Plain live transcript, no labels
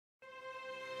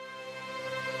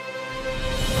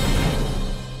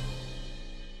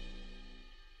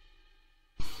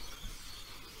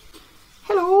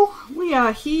We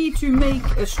are here to make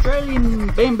Australian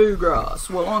bamboo grass.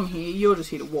 Well, I'm here, you're just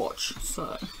here to watch.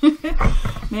 So,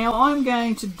 now I'm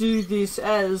going to do this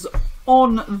as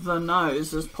on the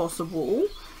nose as possible.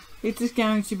 It is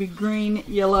going to be green,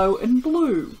 yellow and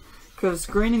blue. Because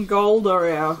green and gold are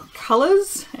our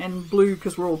colours, and blue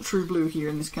because we're all true blue here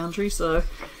in this country. So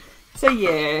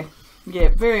yeah,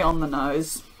 very on the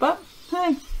nose. But,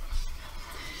 hey,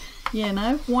 yeah,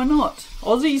 no, why not?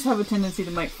 Aussies have a tendency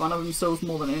to make fun of themselves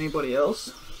more than anybody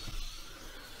else,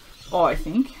 I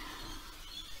think.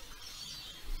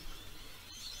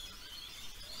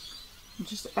 I'm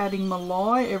just adding my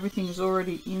lye, everything's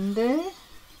already in there.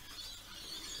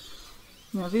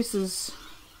 Now this is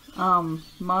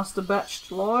master batched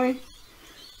lye,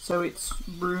 so it's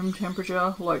room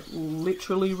temperature, like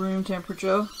literally room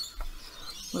temperature.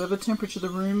 Whatever temperature the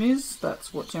room is,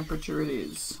 that's what temperature it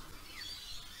is.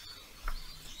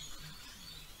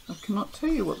 I cannot tell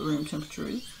you what the room temperature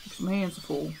is because my hands are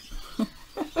full.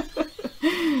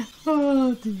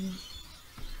 Oh dear.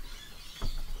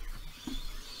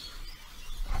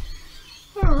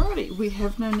 Alrighty, we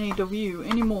have no need of you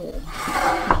anymore.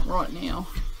 Not right now.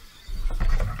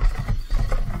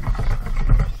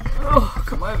 Oh,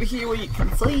 come over here where you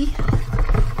can see.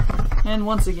 And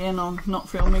once again, I'm not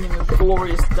filming in the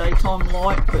glorious daytime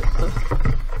light, but the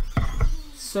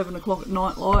 7 o'clock at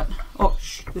night light. Oh,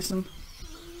 shh, listen.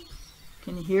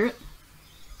 Can you hear it?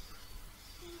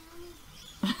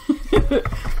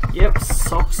 Yep,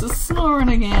 Socks is snoring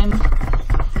again.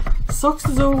 Socks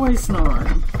is always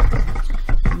snoring.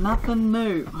 Nothing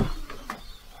new.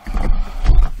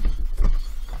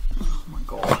 Oh my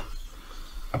god.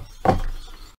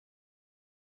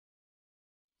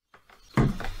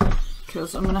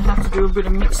 Because I'm going to have to do a bit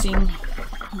of mixing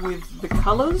with the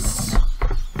colours.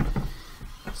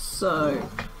 So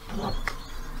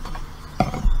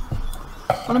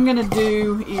what I'm going to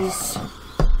do is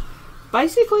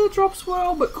basically a drop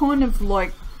swirl, but kind of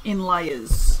like in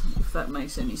layers, if that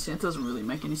makes any sense. It doesn't really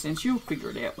make any sense. You'll figure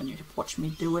it out when you watch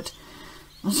me do it.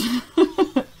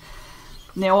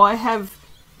 Now I have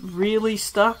really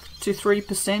stuck to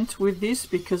 3% with this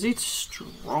because it's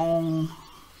strong.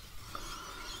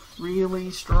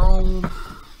 Really strong.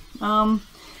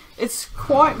 It's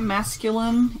quite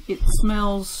masculine. It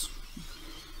smells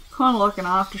kind of like an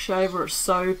aftershave or a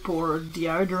soap or a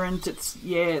deodorant. It's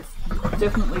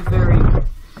definitely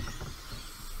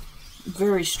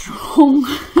very strong.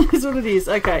 That's what it is.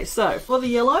 Okay, so for the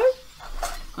yellow,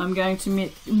 I'm going to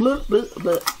mix. I'm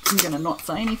going to not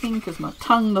say anything because my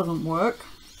tongue doesn't work.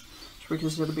 It's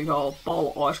because I did a big old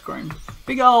bowl of ice cream.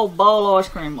 Big old bowl of ice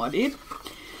cream I did.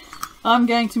 I'm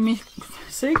going to mix.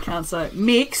 See, can't say it.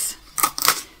 Mix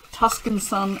Tuscan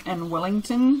Sun and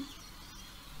Wellington.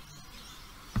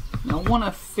 Now I want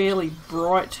a fairly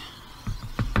bright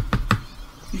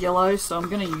yellow, so I'm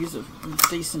going to use a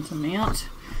decent amount.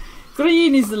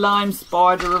 Green is the Lime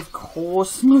Spider, of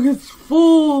course. Look, it's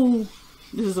full.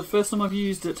 This is the first time I've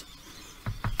used it.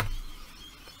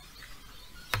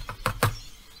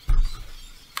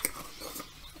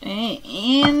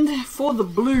 And for the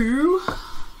blue,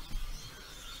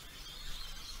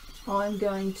 I'm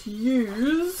going to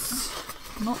use,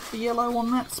 not the yellow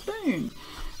on that spoon,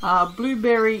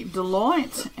 Blueberry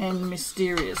Delight and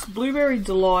Mysterious. Blueberry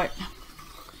Delight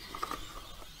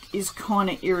is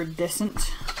kind of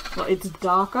iridescent. Well, it's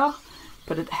darker,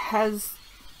 but it has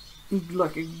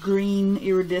like a green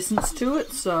iridescence to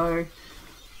it, so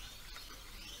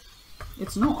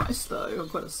it's nice though,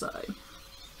 I've got to say.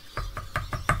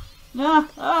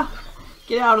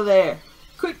 Get out of there.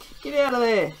 Quick, get out of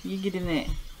there. You get in there.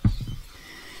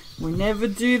 We never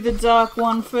do the dark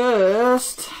one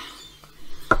first.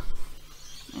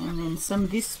 And then some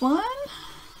of this one.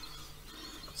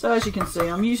 So as you can see,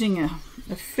 I'm using a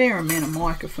fair amount of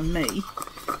mica for me.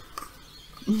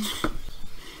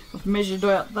 I've measured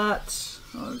out that.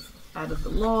 I've added the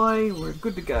lye. We're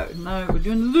good to go. No, we're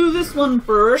going to do this one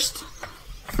first.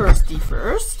 Firsty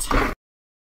first. This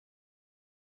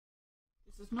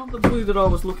is not the blue that I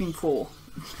was looking for.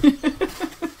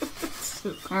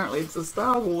 Apparently it's a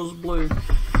Star Wars blue.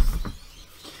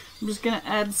 I'm just going to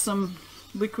add some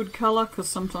liquid colour because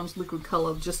sometimes liquid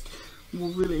colour just will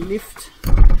really lift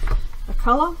a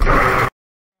colour.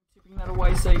 Tipping that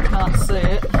away so you can't see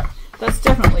it. That's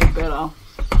definitely better.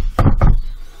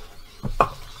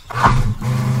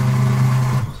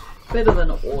 Better than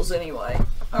it was anyway.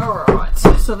 Alright,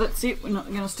 so that's it. We're not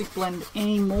going to stick blend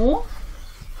anymore.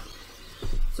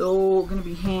 It's all going to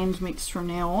be hand mixed from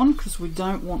now on because we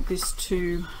don't want this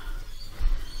to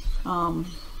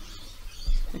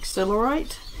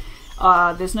accelerate.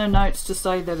 There's no notes to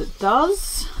say that it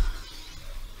does.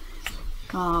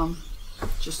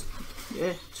 Just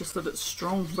yeah, just that it's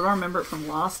strong. But I remember it from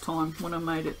last time when I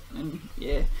made it, and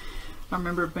yeah, I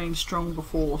remember it being strong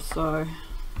before, so.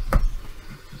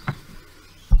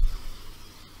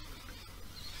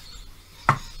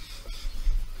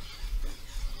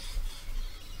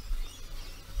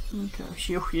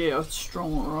 Okay, yeah, it's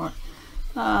strong,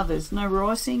 alright. There's no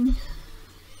ricing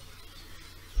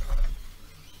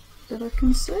that I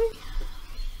can see.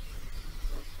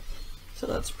 So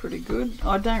that's pretty good.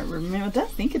 I don't remember, I don't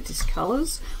think it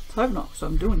discolours. I hope not, because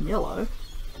I'm doing yellow.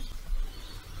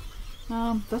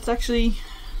 That's actually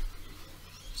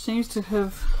seems to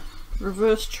have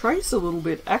reverse trace a little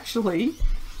bit, actually.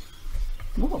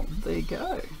 Well, there you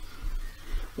go.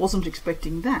 Wasn't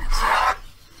expecting that.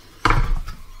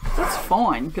 That's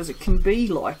fine, because it can be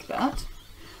like that.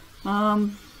 What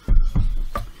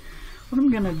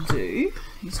I'm going to do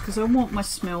is, because I want my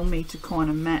smell me to kind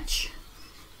of match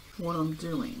what I'm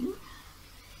doing,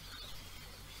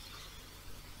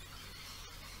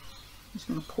 I'm just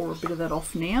going to pour a bit of that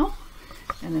off now,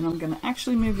 and then I'm going to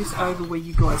actually move this over where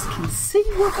you guys can see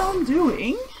what I'm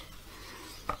doing.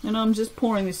 And I'm just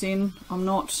pouring this in. I'm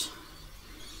not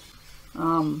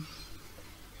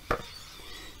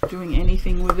doing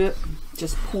anything with it,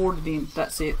 just poured it in,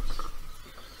 that's it.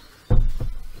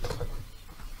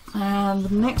 And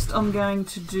next I'm going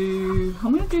to do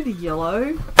the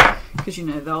yellow, because you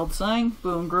know the old saying,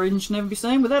 blue and green should never be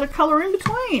seen without a colour in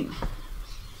between.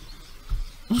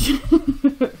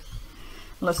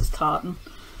 Unless it's tartan,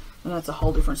 and that's a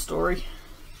whole different story.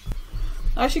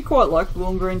 I actually quite like blue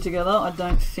and green together. I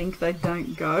don't think they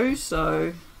don't go,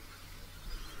 so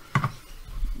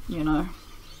you know,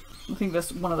 I think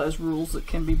that's one of those rules that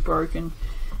can be broken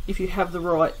if you have the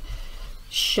right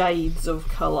shades of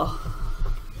colour.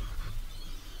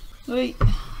 Wait,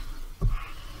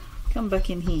 come back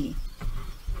in here.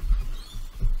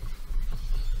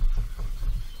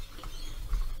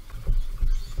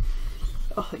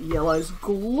 Oh, yellow's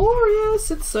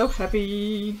glorious, it's so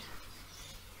happy.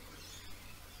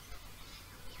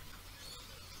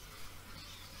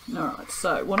 Alright,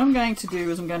 so what I'm going to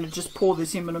do is I'm going to just pour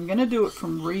this in, but I'm going to do it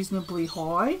from reasonably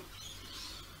high.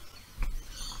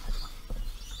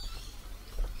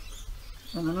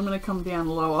 And then I'm going to come down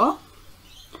lower,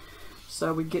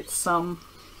 so we get some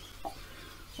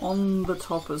on the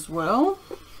top as well.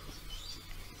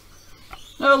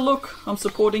 Oh look, I'm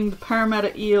supporting the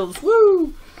Parramatta Eels,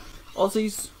 woo!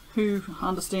 Aussies who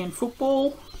understand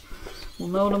football will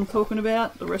know what I'm talking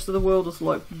about. The rest of the world is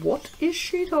like, what is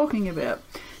she talking about?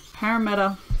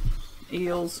 Parramatta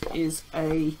Eels is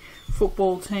a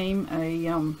football team,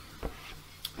 a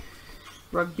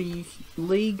rugby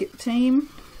league team,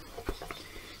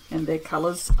 and their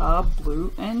colours are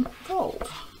blue and gold.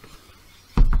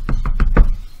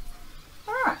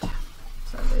 Alright,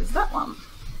 so there's that one.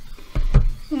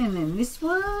 And then this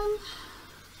one,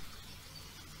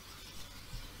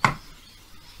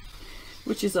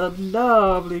 which is a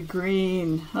lovely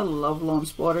green. I love lime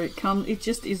spider. It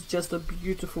just is just a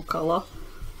beautiful colour.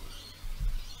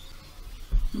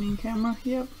 In camera,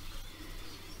 yep.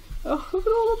 Oh, look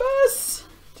at all the mess!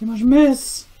 Too much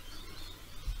mess.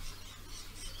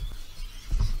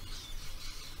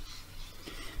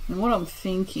 And what I'm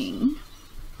thinking,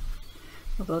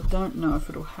 although I don't know if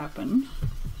it'll happen,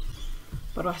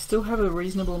 but I still have a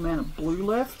reasonable amount of blue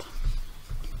left.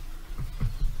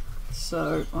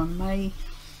 So I may,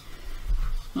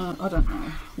 I don't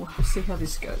know, we'll see how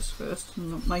this goes first.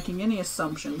 I'm not making any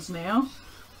assumptions now.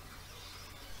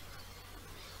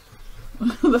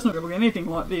 That's not going to look anything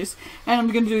like this. And I'm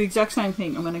going to do the exact same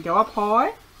thing. I'm going to go up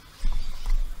high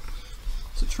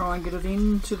to try and get it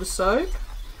into the soap.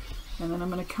 And then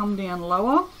I'm going to come down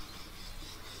lower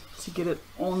to get it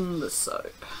on the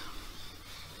soap.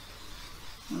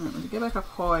 Alright, let me go back up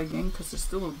high again because there's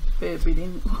still a fair bit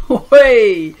in.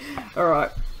 Hey!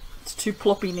 Alright, it's too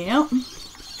ploppy now.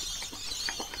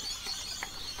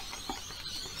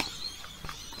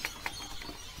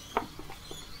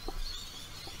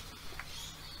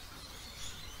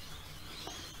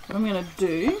 What I'm going to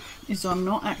do is I'm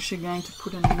not actually going to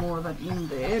put any more of that in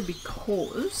there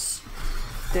because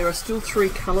there are still 3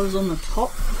 colours on the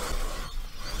top.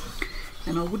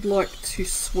 And I would like to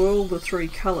swirl the 3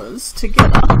 colours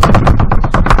together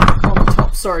on the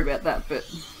top. Sorry about that, but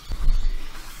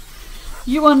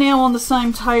you are now on the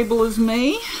same table as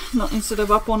me, not instead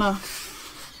of up on a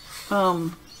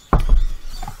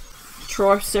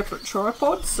separate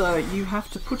tripod, so you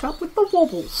have to put up with the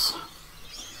wobbles.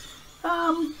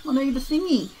 I need a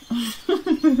thingy.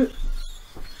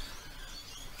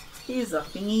 Here's a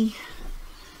thingy.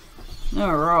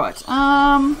 Alright,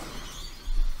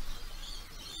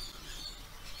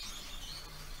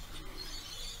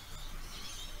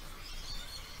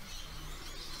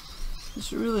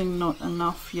 There's really not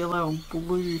enough yellow and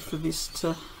blue for this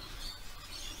to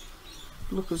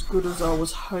look as good as I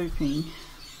was hoping.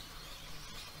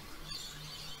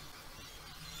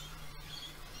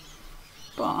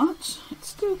 But it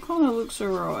still kind of looks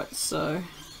alright, so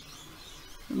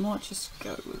I might just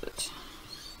go with it.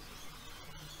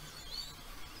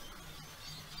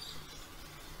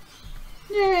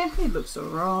 Yeah, it looks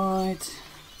alright.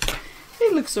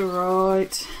 It looks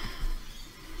alright.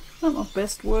 Not my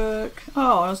best work.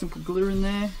 Oh, I was going to put glitter in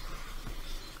there.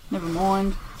 Never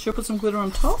mind. Should I put some glitter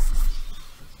on top?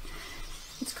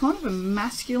 It's kind of a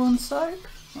masculine soap.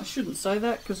 I shouldn't say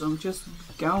that because I'm just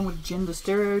going with gender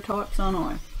stereotypes, aren't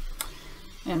I?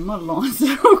 And my lines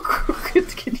are all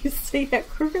crooked. Can you see how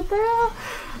crooked they are?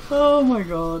 Oh my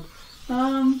god.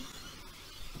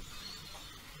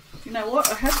 You know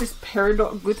what? I have this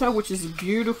peridot glitter, which is a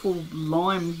beautiful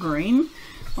lime green.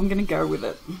 I'm going to go with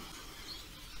it.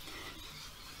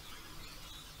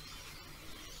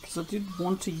 Because I did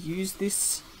want to use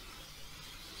this.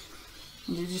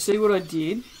 And did you see what I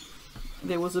did?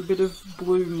 There was a bit of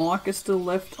blue mica still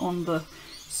left on the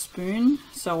spoon,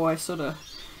 so I sort of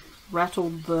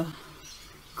rattled the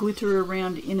glitter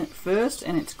around in it first,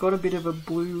 and it's got a bit of a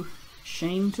blue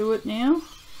sheen to it now.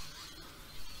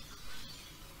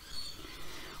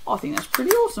 I think that's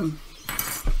pretty awesome.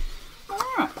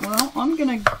 Alright, well, I'm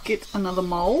going to get another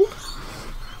mould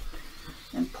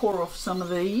and pour off some of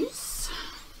these.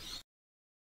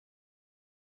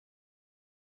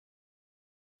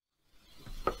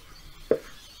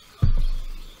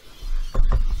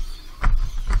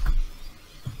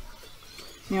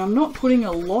 Now I'm not putting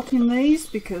a lot in these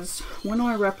because when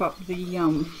I wrap up the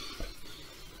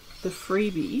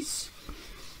freebies,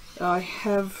 I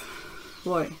have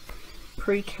like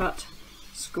pre-cut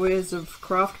squares of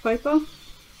craft paper,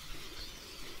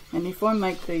 and if I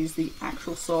make these the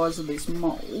actual size of this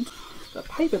mould, the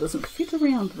paper doesn't fit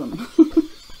around them.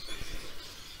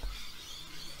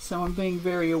 So I'm being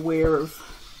very aware of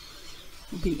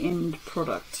the end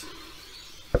product.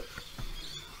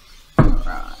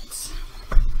 Alright.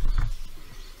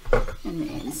 And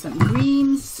then some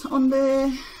greens on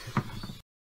there.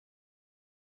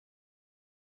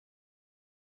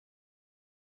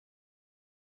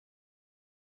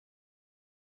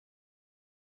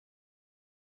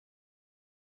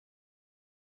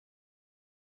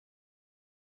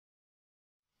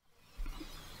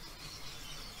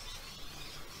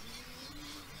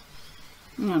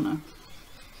 I don't know.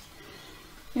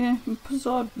 Yeah,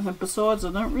 besides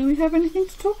I don't really have anything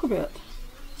to talk about.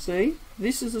 See,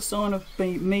 this is a sign of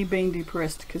me being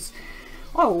depressed because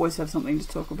I always have something to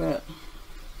talk about.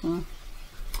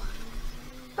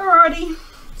 Alrighty,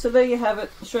 so there you have it,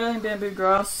 Australian bamboo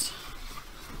grass.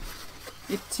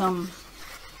 It's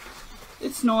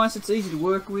nice, it's easy to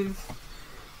work with.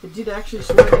 It did actually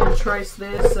sweat in a trace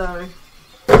there, so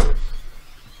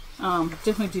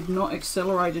definitely did not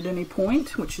accelerate at any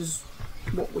point, which is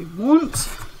what we want.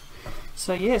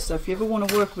 So yeah, so if you ever want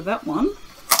to work with that one,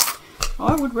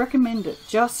 I would recommend it.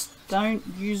 Just don't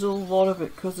use a lot of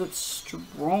it because it's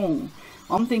strong.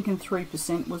 I'm thinking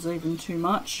 3% was even too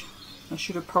much. I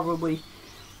should have probably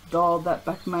dialed that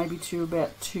back maybe to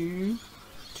about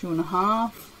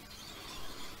 2.5.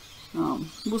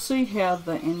 We'll see how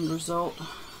the end result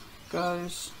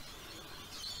goes.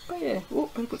 But yeah, oh,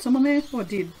 better put some on there. Oh, I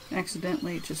did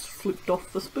accidentally, it just flipped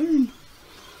off the spoon.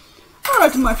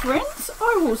 Alright my friends,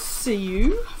 I will see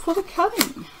you for the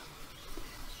cutting.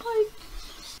 Bye.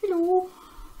 Hello.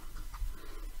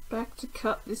 Back to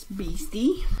cut this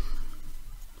beastie.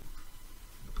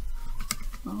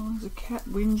 Oh, there's a cat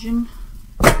whinging.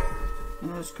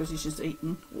 And that's because he's just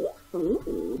eating.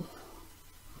 Well,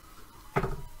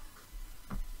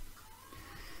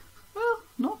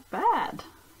 not bad.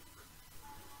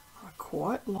 I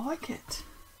quite like it.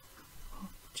 Oh,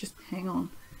 just hang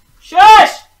on.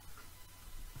 Shush!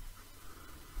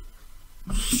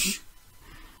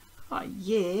 Oh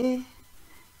yeah.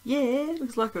 Yeah,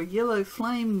 looks like a yellow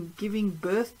flame giving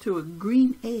birth to a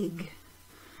green egg.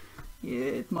 Yeah,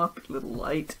 it might be a little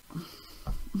late.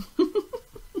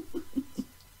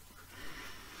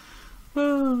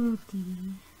 Oh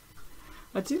dear.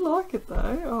 I do like it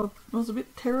though. I was a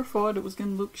bit terrified it was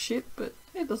going to look shit, but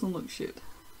it doesn't look shit.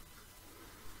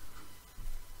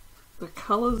 The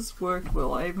colours worked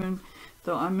well, even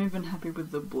though I'm even happy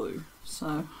with the blue.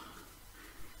 So,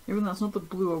 even though it's not the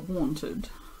blue I wanted,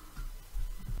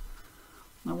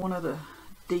 I wanted a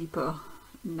deeper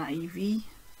navy.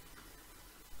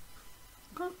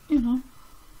 But, you know,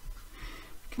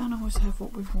 can't always have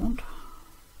what we want.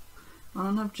 I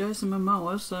don't have Jason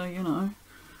Momoa, so, you know,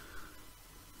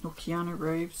 or Keanu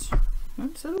Reeves.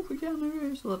 Don't settle for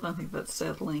kangaroos. Well, I don't think that's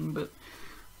settling, but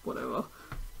whatever.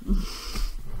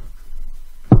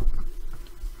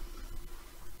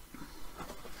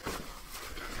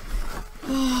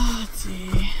 Oh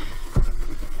dear.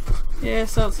 Yeah,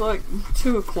 so it's like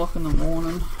 2 o'clock in the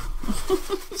morning.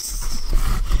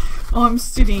 I'm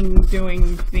sitting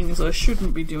doing things I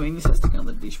shouldn't be doing. This has to go in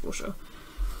the dishwasher.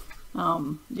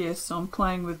 Yes, I'm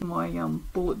playing with my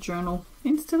bullet journal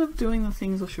instead of doing the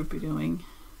things I should be doing,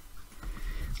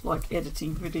 like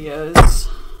editing videos.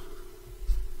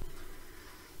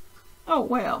 Oh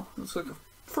wow, looks like a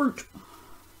fruit.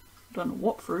 Don't know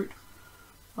what fruit.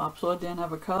 Upside down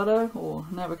avocado, or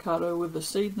an avocado with the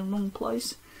seed in the wrong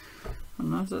place. I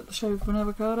don't know, is that the shape of an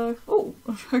avocado? Oh,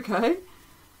 okay.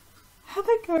 How'd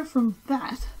they go from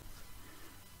that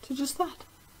to just that?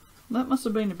 That must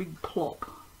have been a big plop.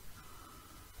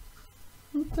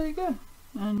 And there you go.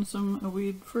 And a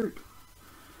weird fruit.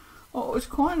 Oh, it's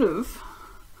kind of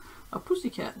a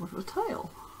pussycat with a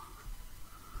tail.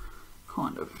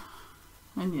 Kind of.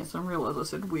 And yes, I realise I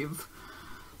said with.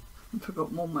 I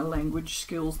forgot more of my language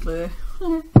skills there.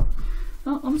 Well,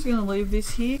 I'm just going to leave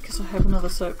this here because I have another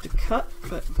soap to cut,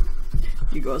 but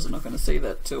you guys are not going to see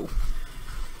that till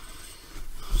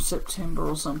September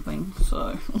or something,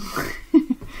 so.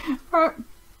 Alright.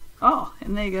 Oh,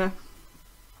 and there you go.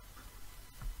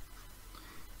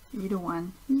 Little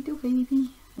one, little baby.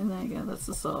 And there you go, that's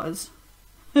the size.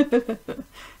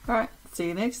 Alright, see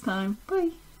you next time.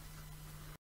 Bye.